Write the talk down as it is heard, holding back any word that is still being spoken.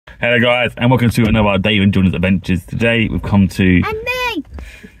Hello guys, and welcome to another Dave and Jordan's Adventures. Today we've come to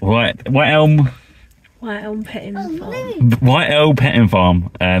White Elm Petting Farm. White Elm Petting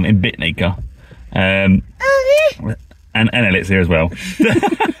Farm in Bitnaker. And Elliot's here as well.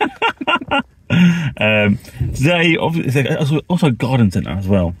 Today, obviously, it's also a garden centre as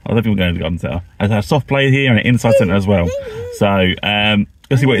well. I don't think we're going to the garden centre. There's a soft play here and an inside centre as well. So,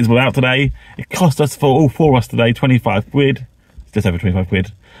 let's see what it's about today. It cost us for all four of us today 25 quid. Just over 25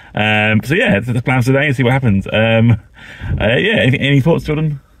 quid. So yeah, that's the plans today and see what happens. Yeah, any thoughts,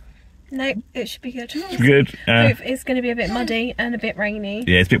 Jordan? No, it should be good. Good. It's going to be a bit muddy and a bit rainy.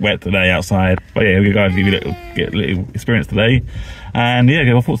 Yeah, it's a bit wet today outside. But yeah, we're going to get a little experience today. And yeah,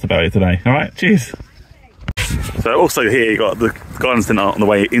 get our thoughts about it today. Alright, cheers. So also here you got the garden centre on the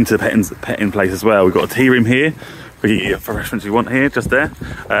way into the petting place as well. We've got a tea room here. We can get your refreshments you want here, just there. So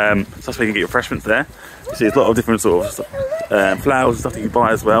that's where you can get your refreshments there. You see there's a lot of different sort of flowers and stuff that you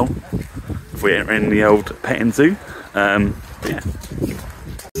buy as well. If we're in the old petting zoo. Yeah.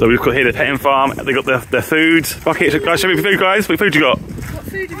 So we've got here the petting farm. They got their food bucket. Guys, show me your food, guys. What food you got? What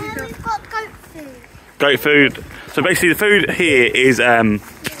food have you got? We've got goat food. Goat food. So basically the food here is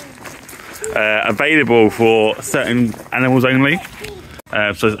available for certain animals only.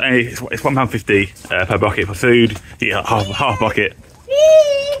 So it's £1.50 per bucket for food. You get half bucket.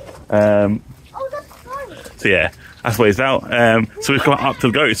 So yeah, that's what it's about. So we've come up to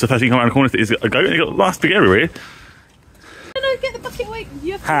the goats. So first you come around the corner, there's a goat, and you've got a nice big area here. No, get the bucket away.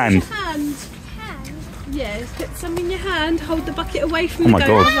 You have to Hand. use your hand. Yes, put some in your hand. Hold the bucket away from Oh the my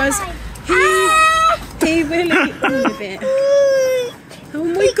goat. God. Otherwise, he will eat all of it. Oh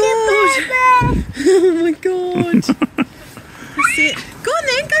my god! Oh my god! That's it. Go on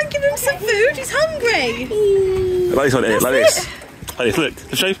then, go and give him some food. He's hungry. Like this, like this. Like this, look.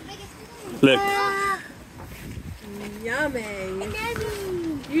 The shape. Look. Yummy.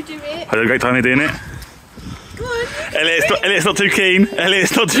 You do it. Had a great time here doing it. Go on. Elliot's not too keen.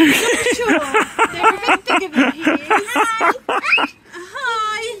 Elliot's not too keen. Sure. They're a bit bigger than he is.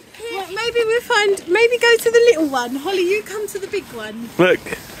 Hi. Well, maybe go to the little one. Holly, you come to the big one. Look.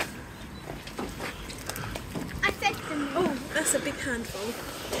 I fed them. Oh, that's a big handful.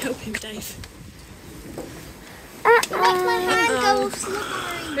 Help him, Dave. Make my hand go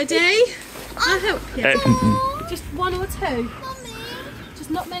slippery. Ready? I'll help you. Mm-mm. Just one or two. Mummy. Just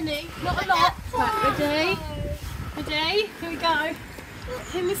not many. Not a lot. Right, ready? Ready? Here we go.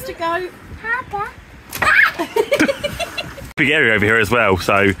 Here, Mr. Goat. Papa. Big area over here as well.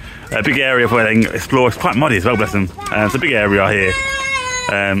 So a big area where they can explore. It's quite muddy as well, bless them. It's a big area here.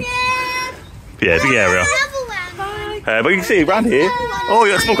 Yeah, big area. But you can see around here. Oh,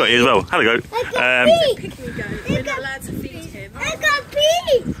 you got a small goat here as well. Hello, goat. Picky goat. We're not allowed to feed him. I got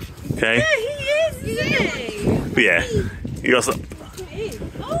pig. Okay. Yeah, he is, isn't he? But yeah, you got some.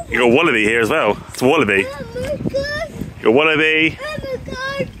 Oh, You got a wallaby here as well. It's a wallaby. Oh my god. You got a wallaby. Oh my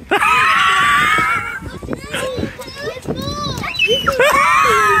god.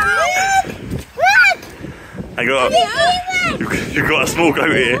 I got. You got a small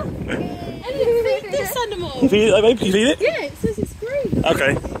goat here. Elliot, feed this animal. You feed it, babe? Can you feed it? Yeah, it says it's green.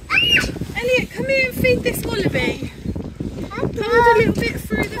 Okay. Elliot, come here and feed this wallaby. Hold a little bit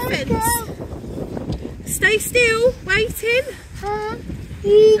through the fence. Stay still, waiting. Oh,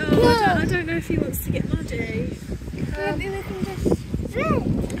 I don't know if he wants to get muddy. Maybe we can just swim.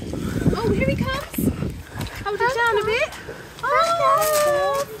 Oh, here he comes. Hold it down a bit.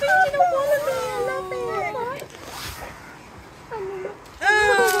 Oh, feeding a wallaby. I love it.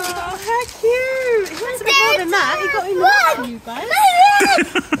 Oh, how cute. He wants a bit more than that. He got enough for you guys.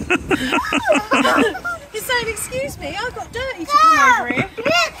 He's saying, excuse me, I got dirty to come over here.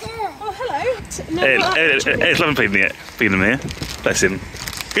 Oh, hello. No, It's loving feeding him here. Bless him.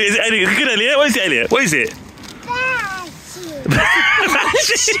 Is it Elliot? Good, Elliot. What is it, Elliot? What is it?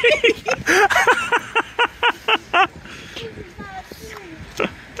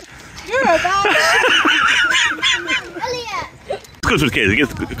 You're a bad It's good for the kids. It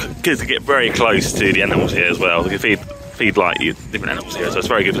gets kids to get very close to the animals here as well. They can feed like different animals here, so it's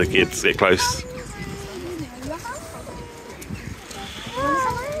very good for the kids to get close.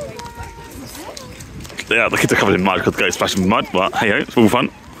 Yeah, the kids are covered in mud because the goats splashing in mud, but hey ho, it's all fun.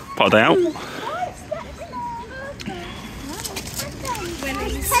 Part of the day out.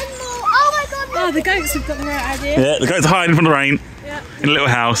 Oh, the goats have got the right idea. Yeah, the goats are hiding from the rain Yeah. in a little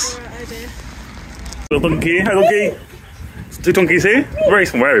house. Right idea. Little donkey here, hi donkey. Two donkeys here. Very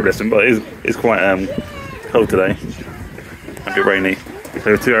small area, bless them, but it's quite cold today. A bit rainy.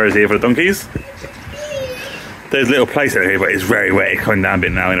 So two areas here for the donkeys. There's a little place over here, but it's very wet. It's coming down a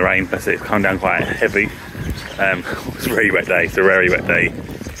bit now in the rain. That's it. It's coming down quite heavy. It's a very wet day. It's a very wet day.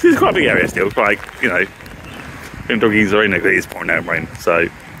 It's quite a big area still. Like, you know, when doggies are in there, it's pouring down rain. So,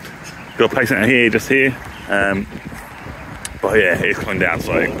 got a play centre here, just here. But yeah, it's coming down.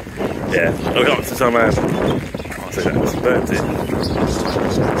 So, yeah, I'll go up to some. I'll say that some birds here.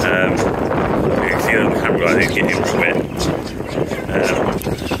 You can see them on the camera, I think, getting wet.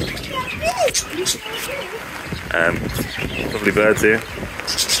 Lovely birds here.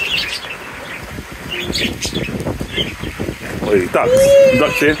 Oh, ducks. Some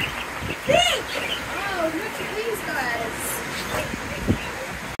ducks here. Oh, look at these guys.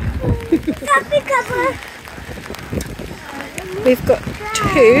 We've got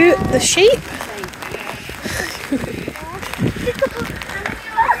two, the sheep.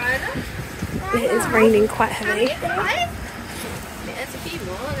 It is raining quite heavy.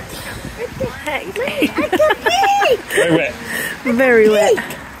 Very wet. Very wet.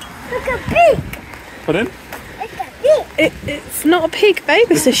 Look at pig. Pardon? Look at pig. It's not a pig, babe,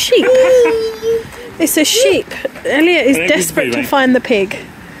 it's a sheep. It's a sheep. Elliot is desperate to find the pig.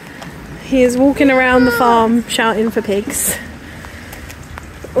 He is walking around the farm shouting for pigs.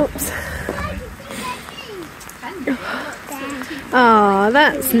 Oops. Oh,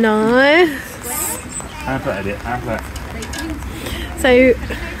 that's nice. Have that, Elliot. Have that. So,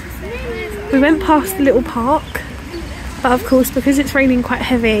 we went past the little park, but of course, because it's raining quite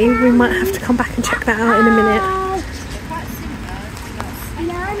heavy, we might have to come back and check that out in a minute.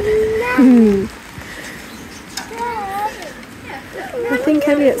 I think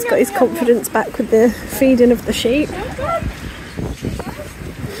Elliot's got his confidence back with the feeding of the sheep.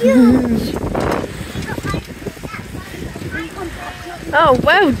 Oh,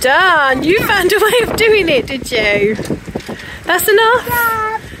 well done! You found a way of doing it, did you? That's enough?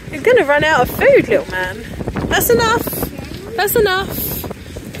 You're going to run out of food, little man. That's enough. That's enough.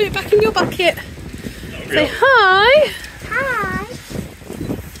 Put it back in your bucket. Say hi. Hi.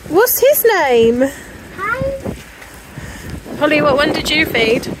 What's his name? Hi. Holly, what one did you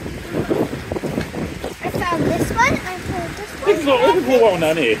feed? I found this one. I found this one. We've got one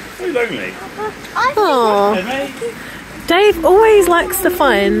down here. Very lonely. Oh, Dave always likes to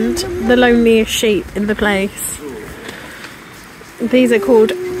find the loneliest sheep in the place. These are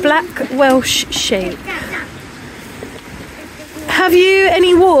called Black Welsh sheep. Have you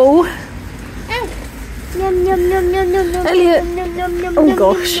any wool? Yum, yum, yum, yum, yum, yum, Elliot. yum, yum, yum, Oh yum,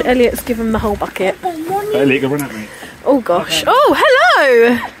 gosh, yum, Elliot's given the whole bucket. Elliot, go run at me. Oh gosh. Oh,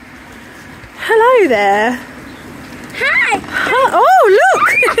 hello! Hello there. Hi. Oh, look!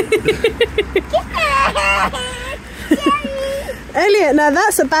 Elliot, now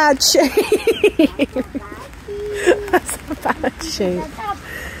that's a bad sheep. That's a bad sheep.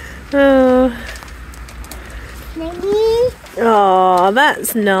 Oh. Oh,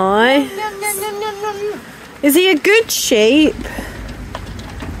 that's nice. Is he a good sheep?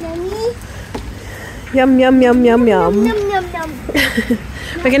 Yum, yum, yum, yum, yum.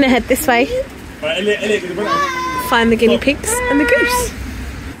 We're going to head this way. Right, Elliot, run at me. Find the guinea pigs and the goose.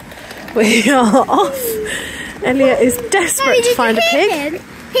 We are off. Elliot is desperate to find a pig.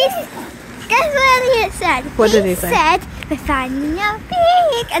 Guess what Elliot said? What did he say? He said, we're finding a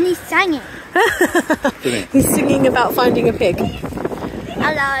pig, and he sang it. He's singing about finding a pig.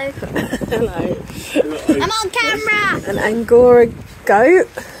 Hello. Hello. I'm on camera. An Angora goat.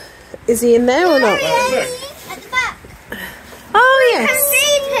 Is he in there or not? At the back. Oh Can yes.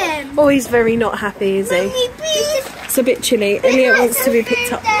 feed him. Oh, he's very not happy, is he? It's a bit chilly. Elliot wants to be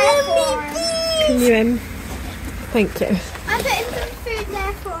picked up. Can you Thank you. I'm putting some food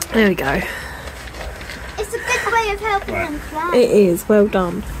there for him. There we go. It's a good way of helping him fly. It is. Well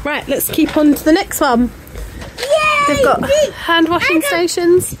done. Right, let's keep on to the next one. Yay! They've got hand washing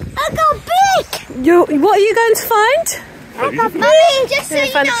stations. I got big. What are you going to find? I got Mummy, just so You're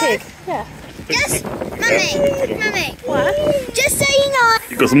you going to find a know. pig. Yeah. Just, Mummy. What? Just so you know.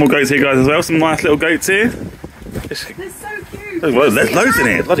 You've got some more goats here, guys, as well. Some nice little goats here. They're so cute. Oh, well, there's loads in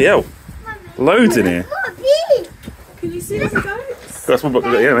here. Bloody hell. Loads in here. What big? Can you see the goats? Got some,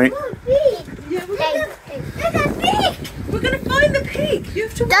 yeah, mate. What big? Yeah, Look at big. we're going to find the pig. You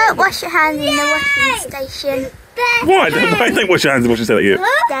have to Don't wash your hands in the washing station. Why? Don't wash your hands and wash yourself at you.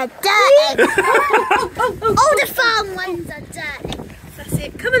 They're dirty. All the farm ones are dirty. That's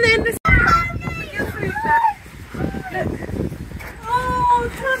it. Come on then. Let's put your food back. Look. Oh,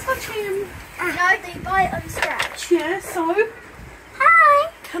 can I touch him? No, they bite on scratch. Yeah, so? Hi.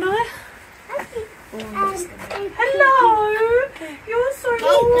 Can I? Hello. You're so It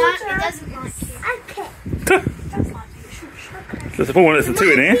doesn't like you. Okay. There's a 4 1, there's a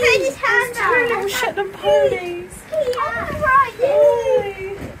 2 in here. Put his hand Two little down. Shetland ponies. Can I ride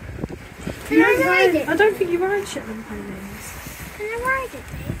it? Can I ride it? I don't think you ride Shetland ponies. Can I ride it,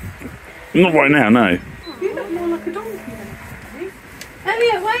 babe? Not right now, no. You look more like a donkey than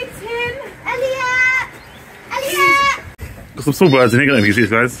Elliot, waiting! Elliot! Elliot! Got some small birds in here, I don't know if you can see this,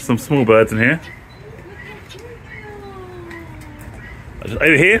 guys. Some small birds in here.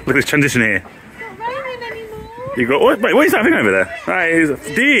 Over here, look at this transition here. It's not raining anymore. You got, wait, what is that thing over there? That is a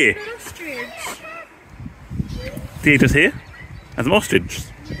deer. An ostrich. Deer just here. And some ostrich.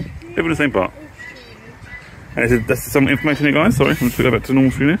 Over in the same part. And that's some information here, guys. Sorry, I'm just going to go back to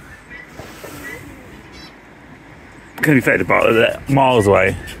normal screen here. Can be fed about miles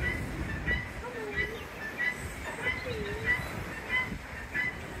away.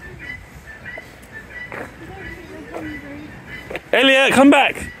 Elliot, come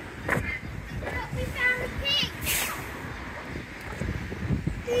back!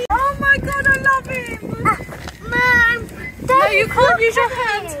 Oh my god, I love him! Mum! No, you can't use your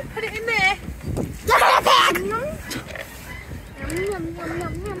hand. Put it in there. Look at the pig!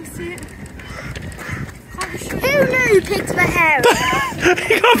 See it? Who knew pigs were hairy?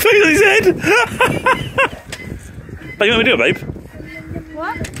 He can't put it on his head! Babe, you want me to do it, babe?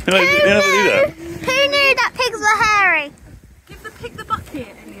 What? You want me to do that? Who knew that pigs were hairy? Give the pig the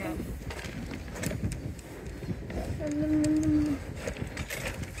bucket, Elliot.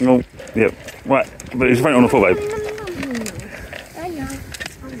 Oh, yep. Right, but it's right on the floor, babe.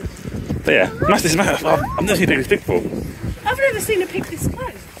 But yeah, massive. I've never seen a pig this big before. I've never seen a pig this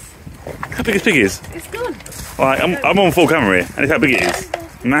close. How big this pig is? It's gone. Like, I'm on full camera here, and it's how big it is.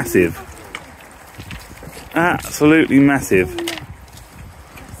 Massive. Absolutely massive.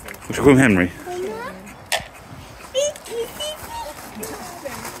 We should call him Henry.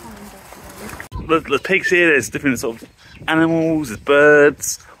 The pigs here, there's different sort of animals, there's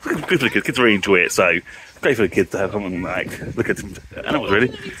birds. Good for the kids. Kids really enjoy it, so great for the kids to have someone like look at some animals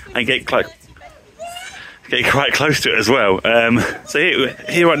really, and get quite close to it as well. So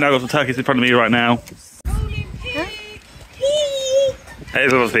here right now, I've got some turkeys in front of me right now.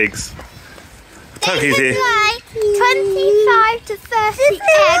 There's all the pigs. Turkeys here. 25 to 30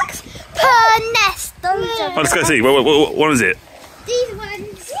 eggs per nest. Oh, let's go see. What is it? These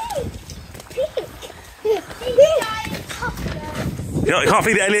ones. You can't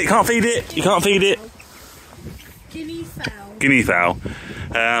feed it, Elliot. You can't feed it. You can't feed it. Guinea fowl. Guinea fowl.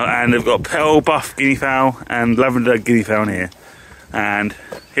 And they've got pale buff guinea fowl and lavender guinea fowl in here. And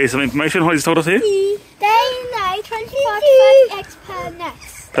here's some information Holly's told us here. They lay 25 to 30 eggs per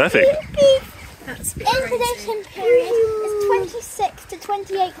nest. Perfect. That's a bit crazy. Incubation period is 26 to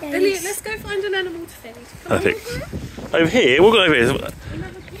 28 days. Elliot, let's go find an animal to feed. Come on. Perfect. Over here, we'll go over here.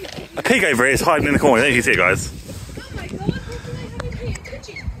 A pig over here is hiding in the corner. There you can see it, guys. Oh my god, what do they have in here?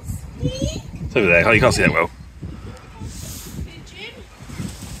 Pigeons. It's over there. Oh, you can't see that well. Pigeon.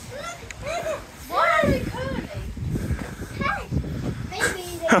 Why are they curly?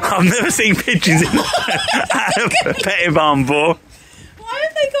 I've never seen pigeons in a petting barn before. Why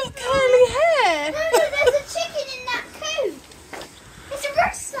have they got curly hair? No, there's a chicken in that coop. It's a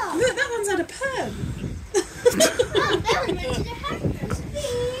rooster. Look, that one's had a perm. Oh, that one went to the hairdresser.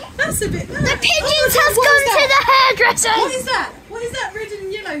 That's a bit mad. The pigeons have What gone is to the hairdresser. What is that? What is that red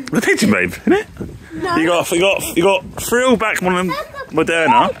and yellow? The pigeon, babe, isn't it? No. You got frill back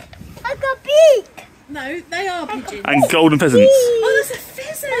Moderna I got beak. No, they are pigeons. and golden pheasants. Oh, there's a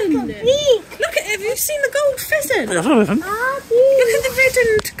pheasant. Beak. Look at, have you seen the gold pheasant? Yeah, I saw a pheasant. Look at the red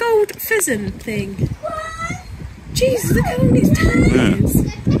and gold pheasant thing. Jeez, look how long its tail is.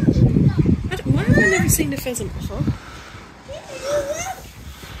 Why have I never seen a pheasant before?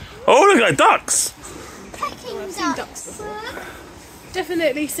 Oh, look at ducks. Pecking seen ducks before.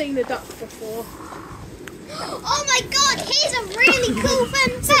 Definitely seen a duck before. Oh my god, here's a really cool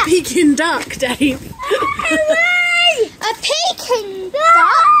fun fact. Peking duck, Dave. Hooray! A Peking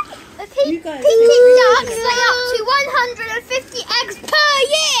duck. A You guys Peking ducks lay up to 150 eggs per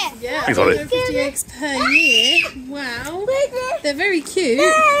year. Yeah, Thanks, Ollie. 150 eggs per year. Wow. They're very cute.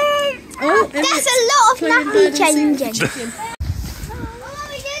 Oh, That's a lot of playing nappy bird and changing. chicken. Oh,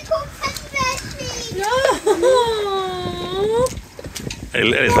 we don't talk pet. Oh.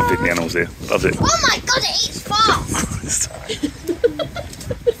 It's not picking the animals here. Loves it. Oh my god, it eats fast.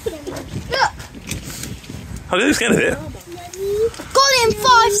 Look, I'm really scared of it. got it in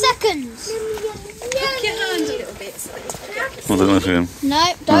 5 seconds. Hook your hand a little bit. So What's I going to him?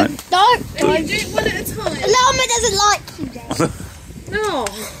 No, don't. you do it one at a time. Llama doesn't like you, Dave. No.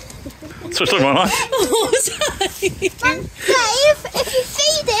 Switched on my life. Oh, sorry. Dave, if you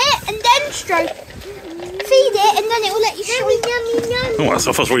feed it and then stroke, feed it and then it will let you stroke. Oh,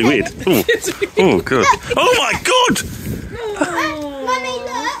 that feels really weird. Ooh. Oh, good. Oh my god! Oh. Mummy,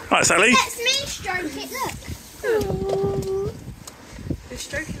 look. Right, Sally. Let's me stroke it, look. You're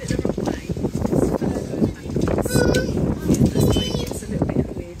stroking it the wrong way.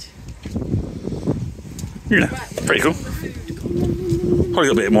 Yeah, pretty cool. Probably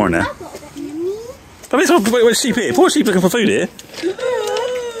got a bit more in there. But where's sheep here? Poor sheep looking for food here.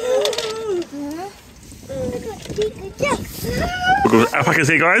 We've got alpacas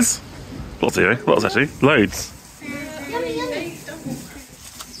here, guys. Lots here, lots actually. Loads. Yummy, yummy. He's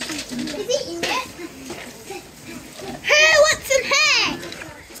eating it. Who wants some hair?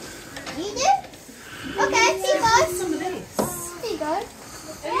 You do? Okay, here you go. Here you go.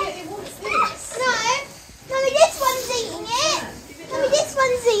 No. Mummy, this one's eating it. Mummy, this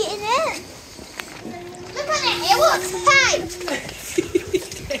one's eating it. Look at it, it wants hay.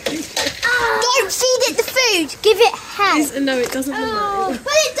 Don't feed it the food, give it hay. No, it doesn't. Oh,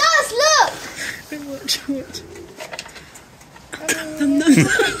 but it does, look. Watch.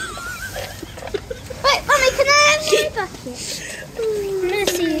 Wait, Mummy, can I have my bucket?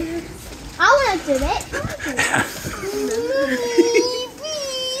 Let's see. I want to do it.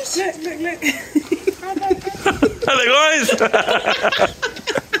 Look. Hello, guys.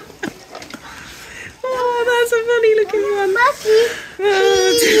 Oh, that's a funny looking one. Bucky. Oh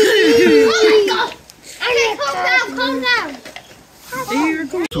my god. Okay, calm down.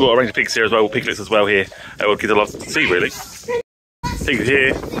 We've got a range of pigs here as well, piglets as well here. What kids are lots to see really. Pigs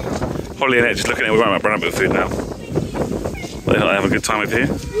here. Holly and Ed just looking at it. We won't run out of food now. They have a good time over here.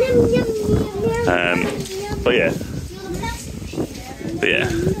 But yeah.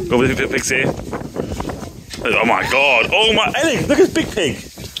 Got a bit of pigs here. Oh my god! Oh my Ellie, look at this big pig!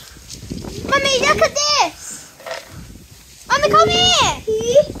 Mummy, look at this! Mummy, come here!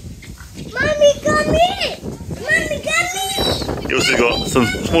 Mummy, come here! Mummy, come here! You also got some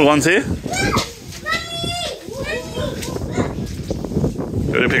small ones here.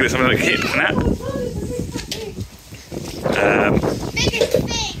 Got a piglet, something like a kit and that. Biggest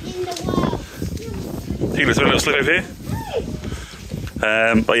pig in the world. Piglets with a little slip over here.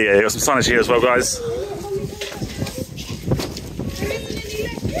 But yeah, you got some signage here as well, guys.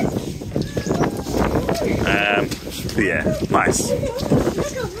 Yeah, nice.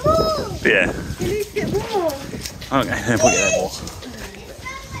 Yeah. Okay, then we'll get more.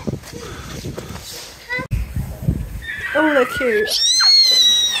 Oh, they're cute.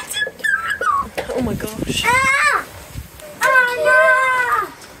 Oh my gosh.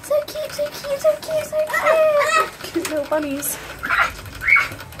 So cute. Cute little bunnies.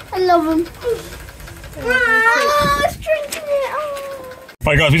 I love them. It's drinking it.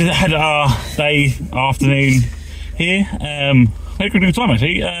 Right guys, we just had our day, afternoon here. We had a good time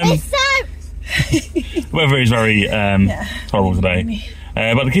actually. It's so... The weather is very horrible today.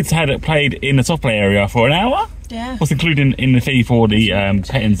 But the kids had played in the soft play area for an hour. Yeah. What's included in the fee for the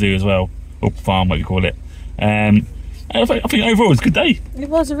petting zoo as well, or farm, what you call it. I think overall it was a good day. It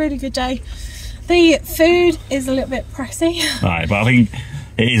was a really good day. The food is a little bit pricey. Right, but I think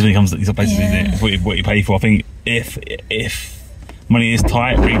it is when it comes to these places, isn't it? It's what you pay for. I think if money is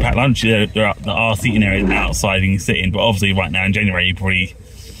tight, pre-packed lunch, there are seating areas outside you can sit in, but obviously right now in January you probably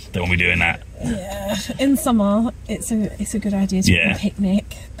don't want to be doing that. Yeah, in summer it's a good idea to have a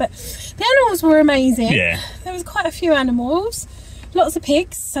picnic. But the animals were amazing. Yeah. There was quite a few animals, lots of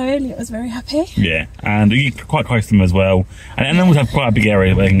pigs, so Elliot was very happy. Yeah, and you're quite close to them as well. And animals have quite a big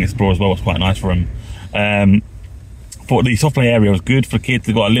area they can explore as well, it's quite nice for them. Thought the soft play area was good for kids.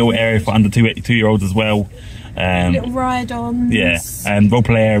 They've got a little area for under 2-year-olds as well. Little ride-ons. Yeah, and role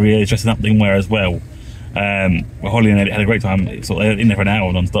play area, dressing up thingwear as well. Holly and Ed had a great time. So they were in there for an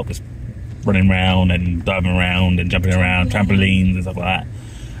hour non-stop, just running around and diving around and jumping around, trampolines and stuff like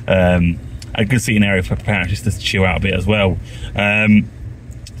that. A good seating area for parents just to chill out a bit as well. But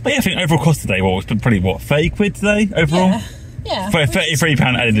yeah, I think overall cost today was probably what, 30 quid today overall? Yeah. For £33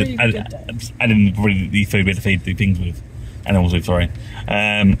 adding probably the food we had to feed the things with, animals with, sorry.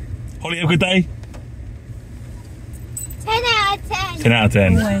 Holly, have a good day? 10 out of 10. 10 out of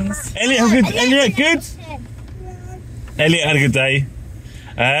 10. Always. Elliot, have a good, Elliot, good? Elliot had a good day.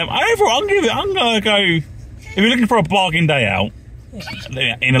 Overall, I'm gonna go, if you're looking for a bargain day out,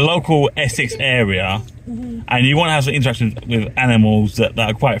 in a local Essex area, and you want to have some interaction with animals that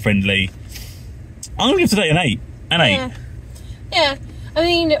are quite friendly, I'm gonna give today an 8. An 8. Yeah. I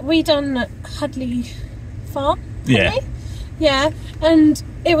mean, we done Hudley Farm. Yeah. Yeah, and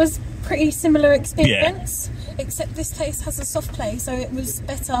it was pretty similar experience. Except this place has a soft play, so it was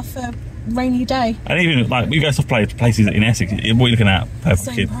better for rainy day. And even like you go soft play places in Essex, what you're looking at per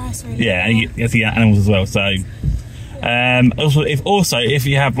Same kid. price, really. Yeah, and you get to see animals as well. So, also if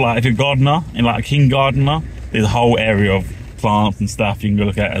you have like if you're a gardener in like a king gardener, there's a whole area of plants and stuff you can go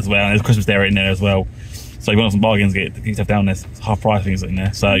look at as well. And there's a Christmas area in there as well. So if you want some bargains, get yourself down there. It's half price things in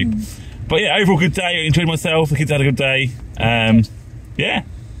there. So, but yeah, overall good day. I enjoyed myself. The kids had a good day. Yeah.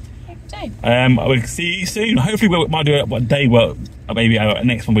 Okay. We'll see you soon. Hopefully we might do a day where maybe our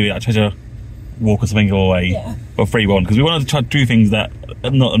next one will be a treasure walk or something away. Yeah. Or a free one, because we wanted to try to do things that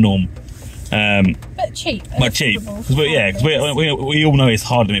are not a norm. But cheap. But cheap. Because we all know it's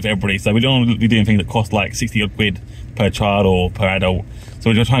hard limit for everybody, so we don't want to be doing things that cost like 60 odd quid per child or per adult. So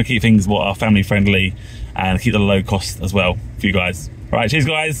we're trying to keep things what are family friendly and keep the low cost as well for you guys. Alright, cheers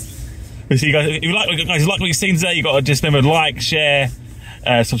guys. We'll see you guys. If you like what you've seen today, you've got to just remember to like, share,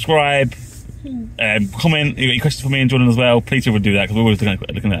 subscribe, comment. You got any questions for me and Jordan as well, please do that, because we're always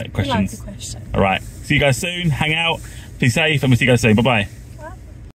looking at questions. Question. Alright, see you guys soon, hang out, be safe, and we'll see you guys soon. Bye bye.